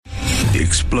The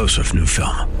explosive new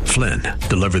film, Flynn,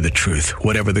 deliver the truth,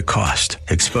 whatever the cost,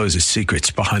 exposes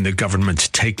secrets behind the government's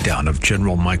takedown of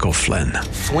General Michael Flynn.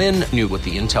 Flynn knew what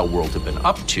the intel world had been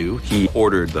up to. He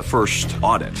ordered the first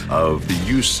audit of the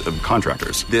use of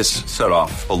contractors. This set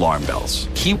off alarm bells.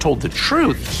 He told the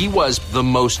truth. He was the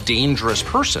most dangerous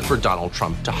person for Donald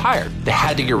Trump to hire. They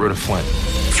had to get rid of Flynn.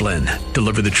 Flynn,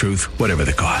 deliver the truth, whatever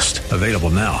the cost. Available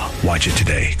now. Watch it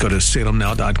today. Go to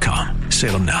salemnow.com.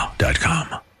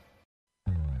 salemnow.com.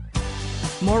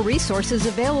 More resources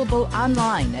available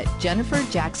online at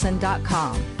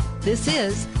jenniferjackson.com. This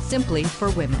is Simply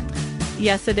for Women.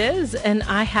 Yes, it is. And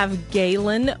I have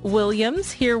Gaylyn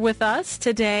Williams here with us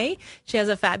today. She has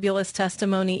a fabulous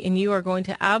testimony, and you are going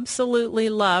to absolutely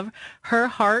love her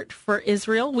heart for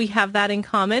Israel. We have that in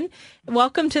common.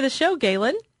 Welcome to the show,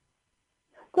 Gaylyn.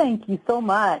 Thank you so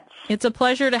much. It's a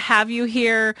pleasure to have you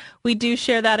here. We do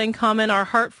share that in common, our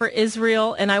heart for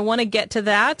Israel, and I want to get to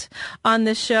that on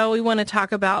this show. We want to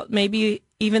talk about maybe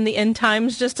even the end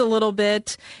times just a little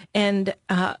bit, and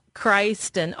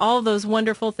Christ and all those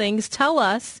wonderful things. Tell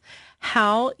us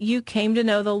how you came to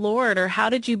know the Lord, or how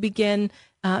did you begin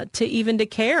to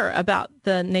care about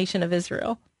the nation of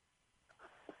Israel?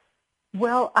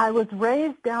 Well, I was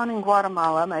raised down in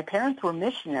Guatemala. My parents were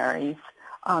missionaries,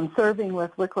 serving with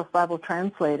Wycliffe Bible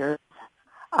translators.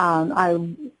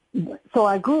 So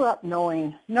I grew up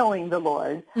knowing the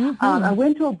Lord. Mm-hmm. I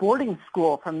went to a boarding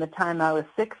school from the time I was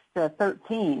 6 to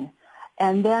 13.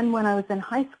 And then when I was in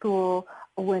high school,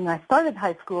 when I started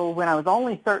high school, when I was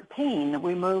only 13,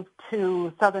 we moved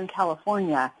to Southern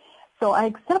California. So I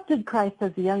accepted Christ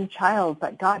as a young child,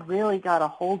 but God really got a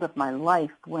hold of my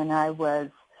life when I was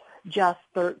just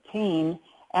 13.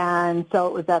 And so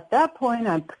it was at that point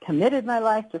I committed my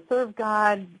life to serve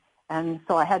God. And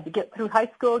so I had to get through high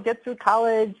school, get through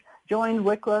college, joined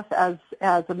Wycliffe as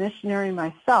a missionary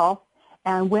myself,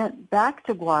 and went back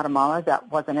to Guatemala.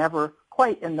 That wasn't ever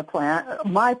quite in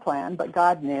my plan, but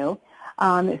God knew.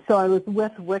 So I was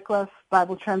with Wycliffe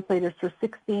Bible translators for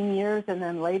 16 years, and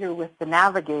then later with the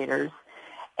Navigators.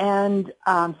 And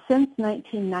since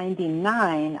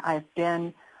 1999, I've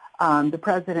been the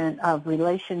president of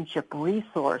Relationship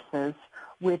Resources,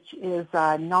 which is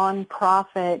a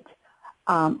nonprofit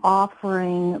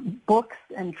offering books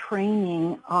and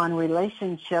training on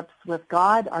relationships with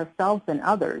God, ourselves, and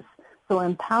others. So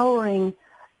empowering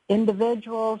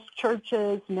individuals,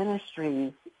 churches,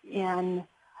 ministries in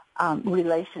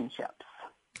relationships.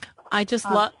 I just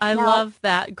love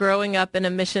that, growing up in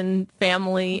a mission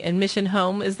family and mission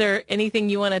home. Is there anything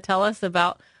you want to tell us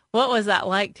about what was that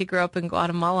like to grow up in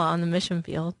Guatemala on the mission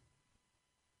field?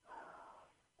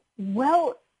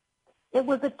 Well, it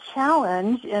was a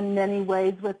challenge in many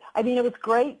ways. It was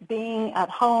great being at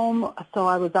home. So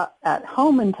I was at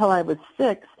home until I was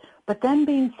 6, but then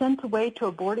being sent away to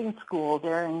a boarding school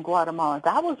there in Guatemala,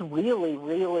 that was really,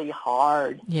 really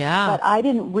hard. Yeah. But I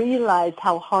didn't realize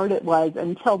how hard it was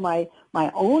until my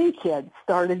own kids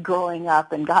started growing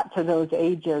up and got to those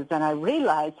ages, and I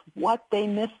realized what they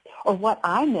missed, or what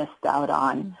I missed out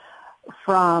on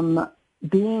from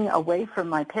being away from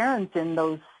my parents in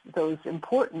those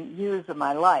important years of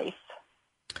my life.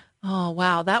 Oh,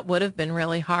 wow. That would have been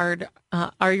really hard.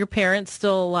 Are your parents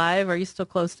still alive? Are you still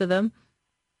close to them?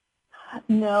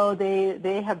 No,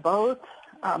 they have both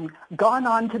gone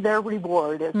on to their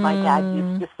reward, as my dad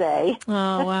used to say.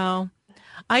 Oh, wow.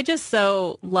 I just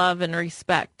so love and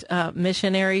respect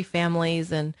missionary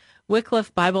families and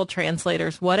Wycliffe Bible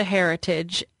translators. What a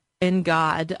heritage in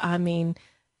God. I mean,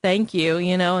 thank you,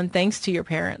 and thanks to your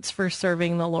parents for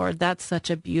serving the Lord. That's such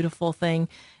a beautiful thing.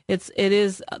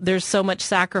 There's so much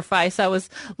sacrifice. I was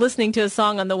listening to a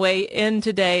song on the way in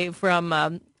today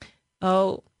from,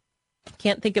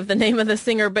 can't think of the name of the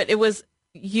singer, but it was,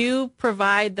 "You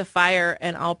provide the fire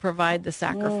and I'll provide the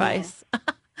sacrifice."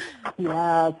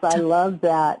 Yes, I love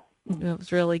that. It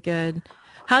was really good.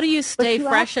 How do you stay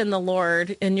fresh in the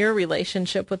Lord, in your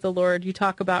relationship with the Lord? You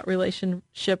talk about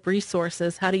relationship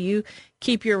resources. How do you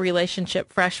keep your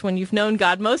relationship fresh when you've known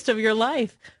God most of your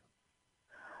life?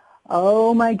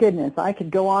 Oh, my goodness. I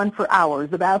could go on for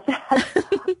hours about that.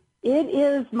 It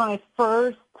is my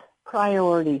first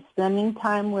priority, spending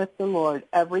time with the Lord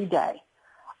every day.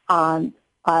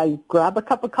 I grab a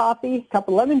cup of coffee, a cup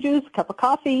of lemon juice, a cup of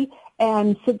coffee,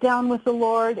 and sit down with the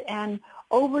Lord. And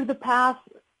over the past,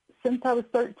 since I was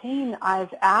 13,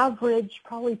 I've averaged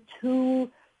probably two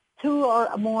or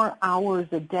more hours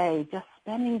a day just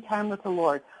spending time with the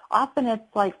Lord. Often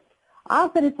it's like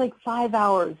 5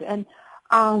 hours. And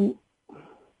so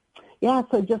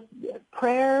just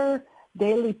prayer,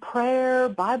 daily prayer,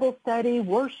 Bible study,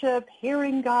 worship,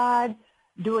 hearing God,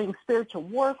 doing spiritual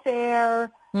warfare,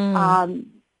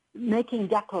 making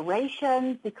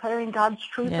declarations, declaring God's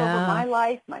truth over my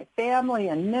life, my family,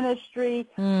 and ministry.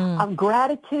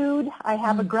 Gratitude. I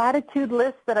have a gratitude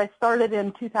list that I started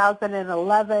in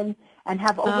 2011 and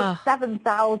have over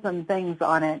 7,000 things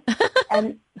on it.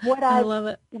 And what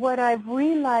I've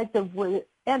realized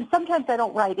and sometimes I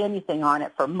don't write anything on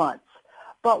it for months,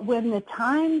 but when the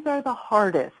times are the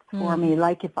hardest for me,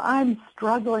 like if I'm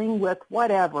struggling with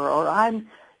whatever, or I'm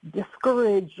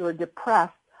discouraged or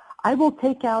depressed, I will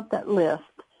take out that list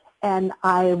and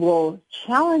I will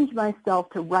challenge myself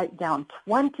to write down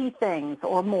 20 things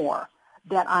or more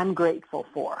that I'm grateful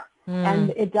for.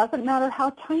 And it doesn't matter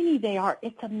how tiny they are.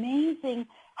 It's amazing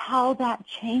how that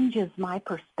changes my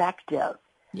perspective.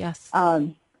 Yes.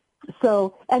 And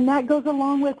that goes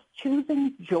along with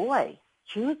choosing joy,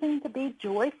 choosing to be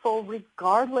joyful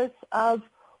regardless of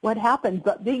what happens.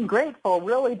 But being grateful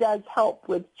really does help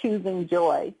with choosing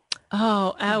joy.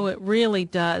 Oh, it really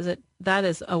does. That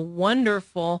is a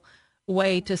wonderful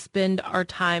way to spend our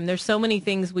time. There's so many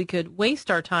things we could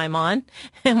waste our time on,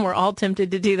 and we're all tempted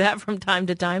to do that from time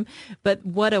to time. But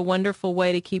what a wonderful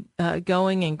way to keep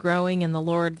going and growing in the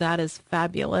Lord. That is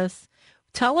fabulous.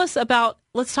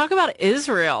 Let's talk about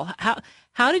Israel.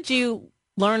 How did you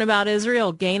learn about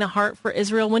Israel, gain a heart for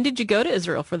Israel? When did you go to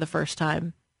Israel for the first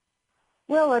time?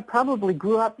 Well, I probably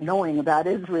grew up knowing about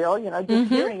Israel, just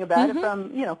hearing about it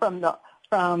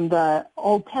from the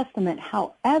Old Testament.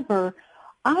 However,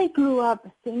 I grew up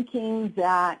thinking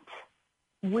that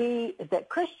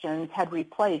Christians had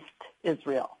replaced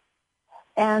Israel.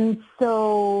 And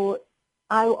so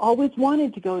I always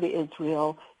wanted to go to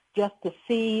Israel just to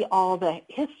see all the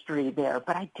history there,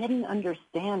 but I didn't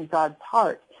understand God's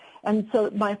heart. And so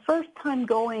my first time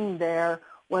going there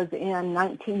was in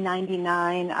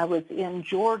 1999. I was in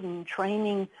Jordan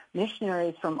training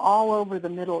missionaries from all over the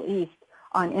Middle East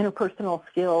on interpersonal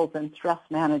skills and stress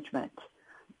management.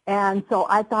 And so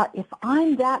I thought, if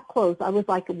I'm that close, I was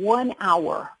like 1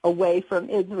 hour away from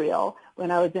Israel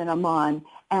when I was in Amman.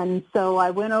 And so I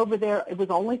went over there. It was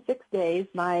only 6 days.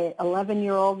 My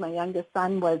 11-year-old, my youngest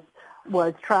son, was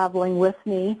traveling with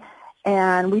me.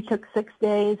 And we took 6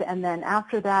 days. And then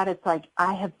after that, it's like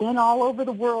I have been all over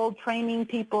the world training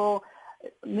people,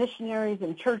 missionaries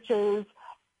and churches.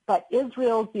 But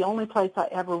Israel's the only place I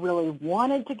ever really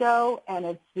wanted to go, and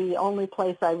it's the only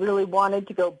place I really wanted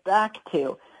to go back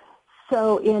to.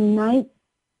 So in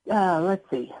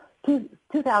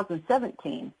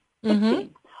 2017,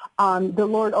 the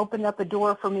Lord opened up a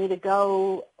door for me to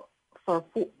go for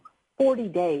 40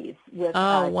 days with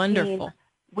wonderful.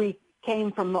 We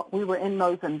were in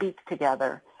Mozambique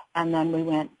together, and then we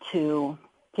went to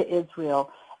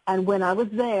Israel. And when I was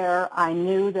there, I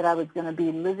knew that I was going to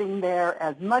be living there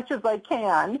as much as I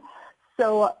can.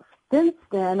 So since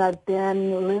then, I've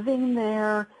been living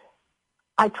there.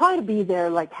 I try to be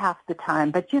there like half the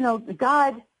time, but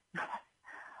God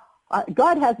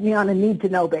has me on a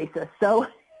need-to-know basis. So,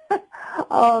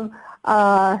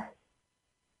 I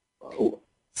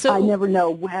never know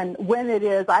when it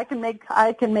is. I can make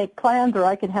plans, or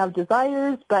I can have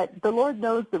desires, but the Lord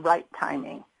knows the right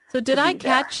timing. So did I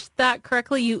catch that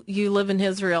correctly? You live in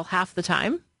Israel half the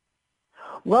time?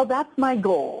 Well, that's my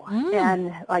goal.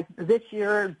 And like this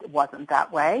year it wasn't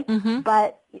that way.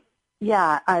 But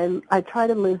yeah, I try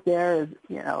to live there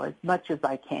as much as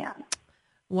I can.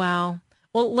 Wow.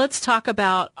 Well, let's talk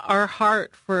about our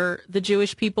heart for the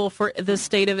Jewish people, for the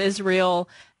state of Israel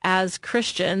as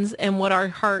Christians, and what our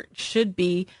heart should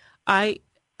be. I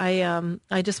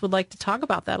just would like to talk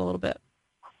about that a little bit.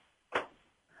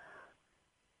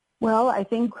 Well, I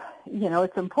think,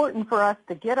 it's important for us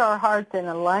to get our hearts in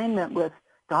alignment with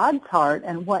God's heart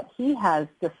and what he has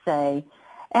to say.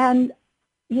 And,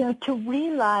 to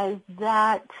realize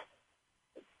that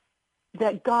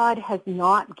God has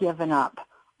not given up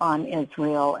on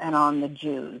Israel and on the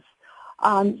Jews.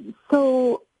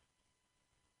 So,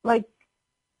 like,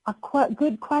 a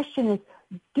good question is,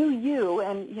 do you,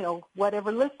 and,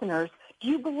 whatever listeners, do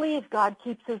you believe God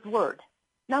keeps his word?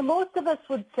 Now, most of us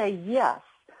would say yes.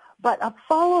 But a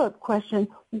follow-up question,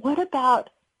 what about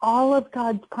all of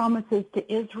God's promises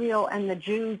to Israel and the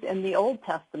Jews in the Old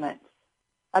Testament?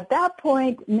 At that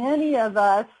point, many of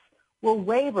us will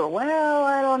waver. Well,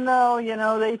 I don't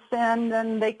know, they sinned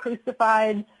and they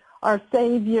crucified our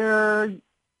Savior.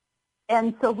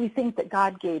 And so we think that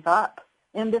God gave up.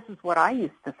 And this is what I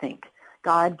used to think.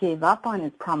 God gave up on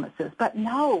his promises. But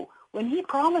no, when he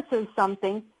promises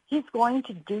something, he's going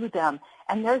to do them.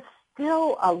 And there's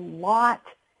still a lot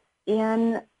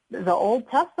in the Old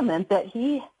Testament that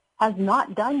he has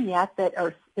not done yet that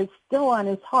is still on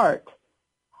his heart.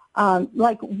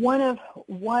 Like one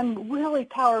really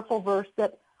powerful verse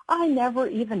that I never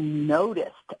even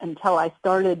noticed until I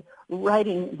started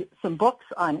writing some books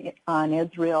on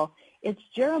Israel. It's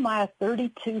Jeremiah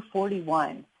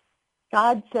 32:41.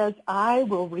 God says, I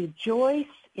will rejoice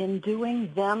in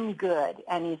doing them good.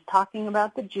 And he's talking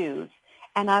about the Jews.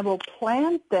 And I will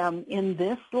plant them in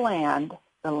this land,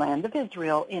 the land of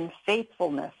Israel, in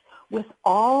faithfulness with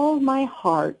all my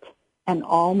heart and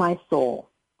all my soul.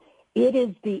 It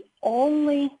is the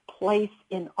only place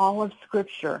in all of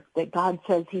Scripture that God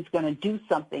says he's going to do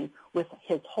something with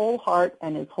his whole heart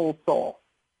and his whole soul.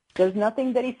 There's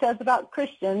nothing that he says about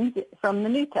Christians from the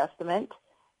New Testament,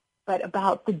 but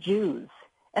about the Jews.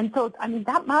 And so,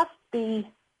 that must be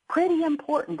pretty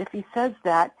important if he says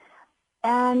that.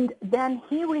 And then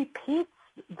he repeats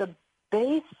the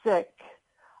basic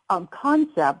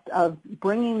concept of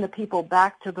bringing the people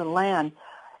back to the land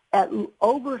at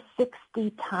over 60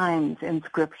 times in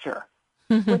Scripture.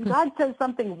 When God says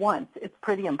something once, it's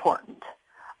pretty important.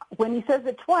 When he says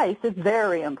it twice, it's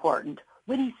very important.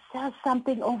 When he says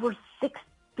something over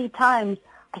 60 times,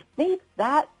 I think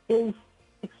that is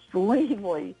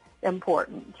extremely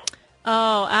important.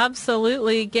 Oh,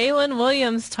 absolutely. Gaylyn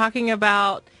Williams talking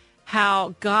about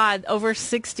how God over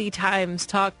 60 times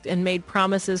talked and made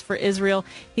promises for Israel.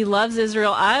 He loves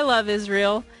Israel. I love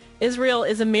Israel. Israel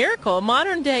is a miracle, a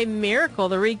modern-day miracle,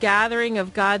 the regathering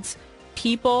of God's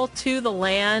people to the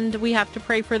land. We have to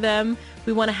pray for them.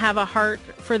 We want to have a heart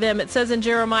for them. It says in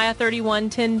Jeremiah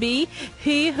 31:10b,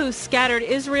 he who scattered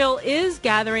Israel is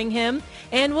gathering him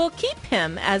and will keep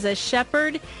him as a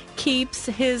shepherd keeps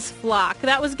his flock.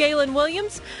 That was Gaylyn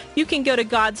Williams. You can go to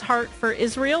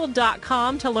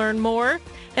godsheartforisrael.com to learn more.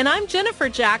 And I'm Jennifer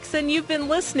Jackson. You've been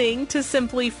listening to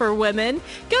Simply for Women.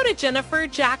 Go to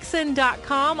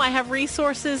jenniferjackson.com. I have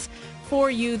resources for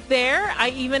you there. I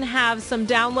even have some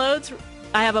downloads.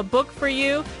 I have a book for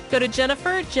you. Go to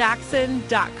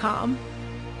jenniferjackson.com.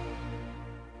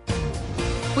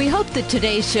 We hope that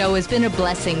today's show has been a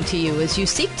blessing to you as you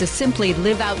seek to simply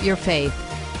live out your faith.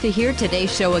 To hear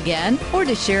today's show again or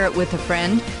to share it with a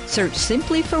friend, search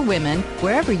Simply for Women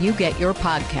wherever you get your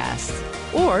podcasts.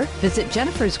 Or visit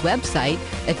Jennifer's website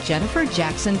at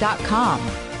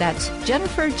jenniferjackson.com. That's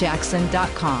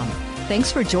jenniferjackson.com.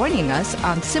 Thanks for joining us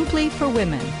on Simply for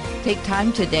Women. Take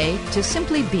time today to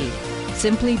simply be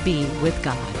with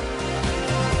God.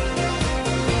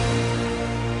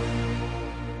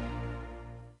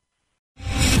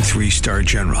 3-star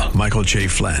General Michael J.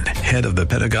 Flynn, head of the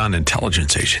Pentagon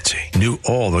Intelligence Agency, knew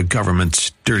all the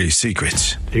government's dirty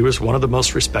secrets. He was one of the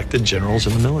most respected generals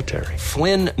in the military.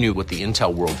 Flynn knew what the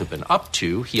intel world had been up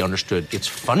to. He understood its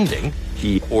funding.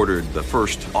 He ordered the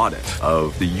first audit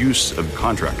of the use of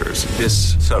contractors.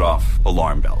 This set off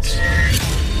alarm bells.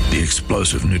 The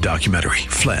explosive new documentary,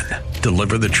 Flynn,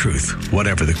 Deliver the Truth,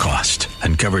 Whatever the Cost,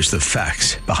 uncovers the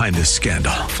facts behind this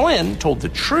scandal. Flynn told the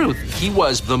truth. He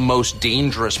was the most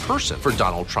dangerous person for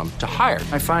Donald Trump to hire.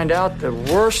 I find out the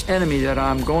worst enemy that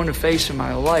I'm going to face in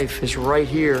my life is right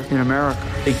here in America.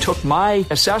 They took my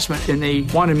assessment and they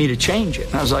wanted me to change it.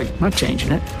 And I was like, I'm not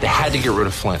changing it. They had to get rid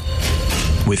of Flynn.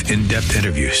 With in-depth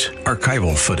interviews,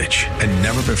 archival footage, and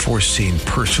never-before-seen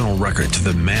personal records of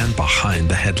the man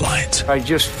behind the headlines. I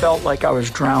just felt like I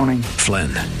was drowning. Flynn,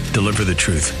 Deliver the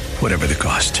Truth, Whatever the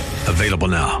Cost. Available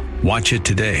now. Watch it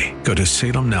today. Go to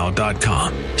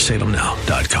salemnow.com.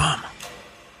 salemnow.com.